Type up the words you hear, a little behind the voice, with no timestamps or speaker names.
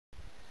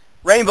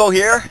Rainbow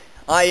here.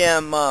 I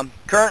am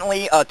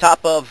currently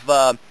atop of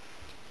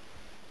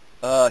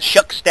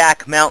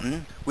Shuckstack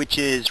Mountain, which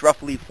is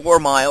roughly 4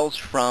 miles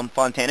from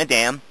Fontana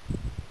Dam,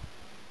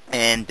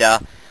 and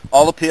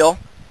all uphill.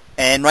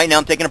 And right now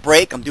I'm taking a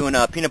break. I'm doing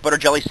a peanut butter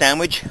jelly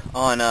sandwich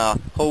on a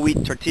whole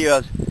wheat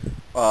tortillas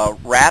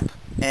wrap,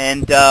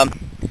 and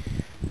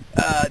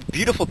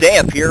beautiful day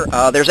up here.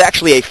 There's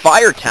actually a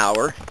fire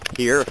tower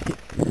here.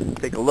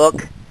 Take a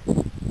look.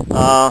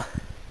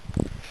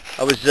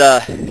 I was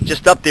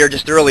just up there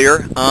just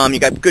earlier. You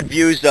got good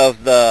views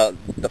of the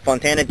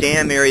Fontana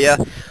Dam area.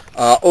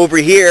 Over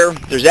here,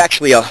 there's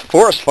actually a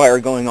forest fire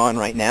going on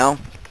right now.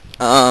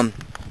 I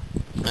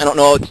don't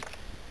know.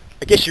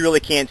 I guess you really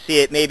can't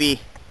see it. Maybe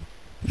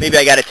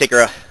I got to take you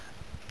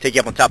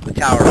up on top of the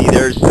tower.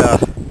 There's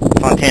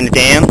Fontana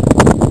Dam,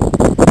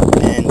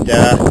 and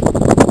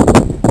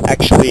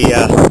actually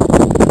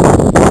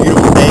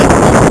beautiful day,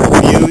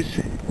 views.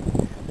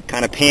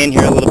 Kind of pan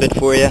here a little bit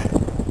for you.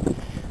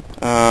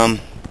 You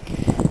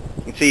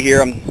can see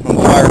here I'm on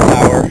the fire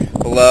tower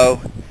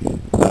below.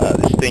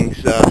 This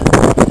thing's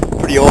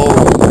pretty old.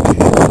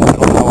 I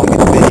don't know how long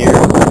it's been here,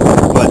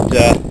 but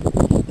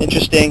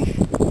interesting.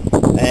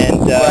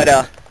 And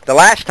but the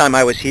last time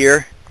I was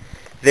here,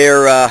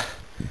 there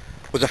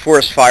was a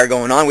forest fire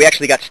going on. We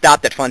actually got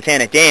stopped at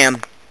Fontana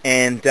Dam,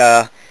 and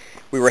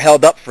we were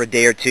held up for a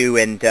day or two.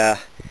 And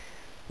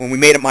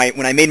when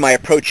I made my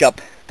approach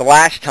up the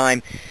last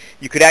time,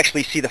 you could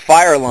actually see the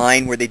fire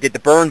line where they did the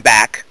burn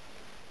back.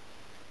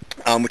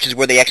 Which is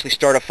where they actually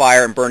start a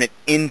fire and burn it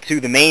into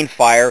the main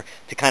fire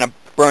to kind of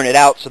burn it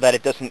out so that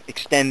it doesn't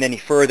extend any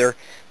further,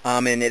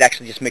 and it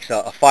actually just makes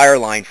a fire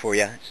line for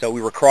you. So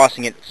we were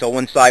crossing it, so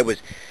one side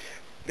was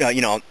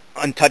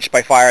untouched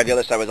by fire, the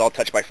other side was all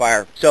touched by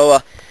fire.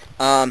 So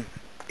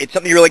it's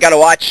something you really got to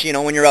watch,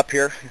 when you're up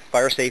here,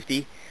 fire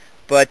safety.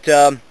 But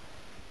going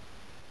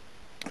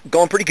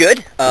pretty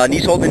good.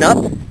 Knees holding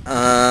up.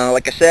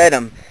 Like I said,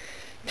 I'm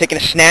taking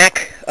a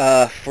snack.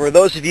 For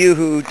those of you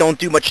who don't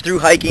do much through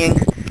hiking,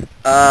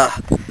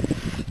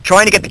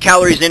 trying to get the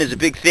calories in is a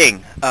big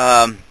thing.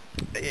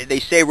 They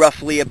say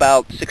roughly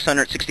about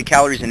 660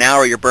 calories an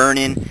hour you're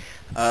burning,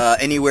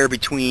 anywhere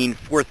between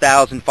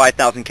 4,000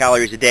 5,000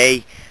 calories a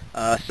day,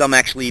 some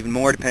actually even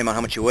more depending on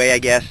how much you weigh, I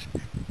guess.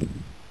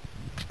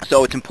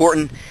 So it's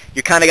important.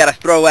 You kind of got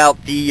to throw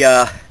out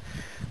the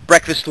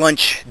breakfast,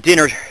 lunch,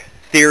 dinner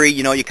theory.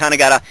 You kind of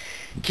got to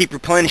keep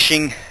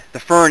replenishing the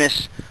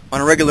furnace on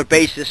a regular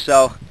basis.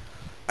 So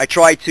I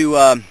try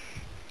to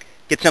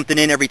get something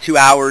in every 2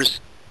 hours,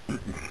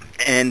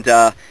 and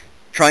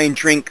try and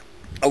drink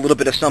a little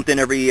bit of something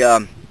every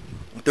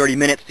 30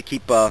 minutes to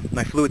keep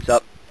my fluids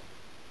up.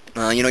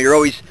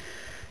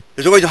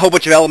 There's always a whole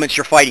bunch of elements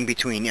you're fighting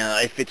between.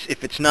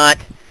 If it's not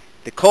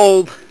the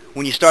cold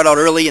when you start out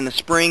early in the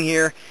spring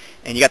here,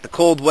 and you got the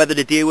cold weather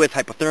to deal with,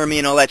 hypothermia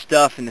and all that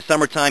stuff. In the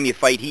summertime, you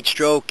fight heat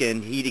stroke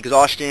and heat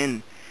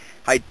exhaustion,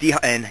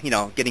 and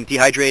getting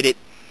dehydrated.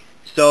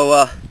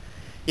 So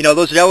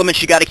those are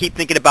elements you got to keep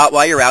thinking about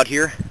while you're out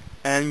here.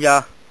 And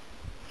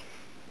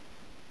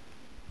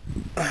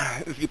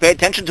if you pay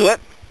attention to it,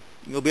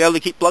 you'll be able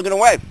to keep plugging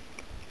away.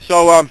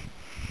 So,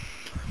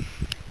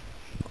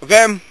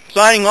 again,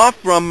 signing off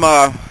from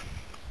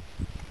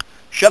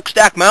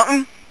Shuckstack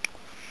Mountain,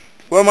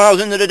 4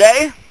 miles into the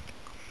day.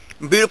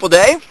 Beautiful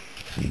day.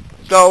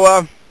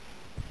 So,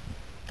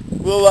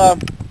 we'll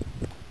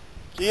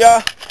see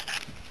ya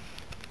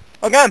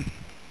again.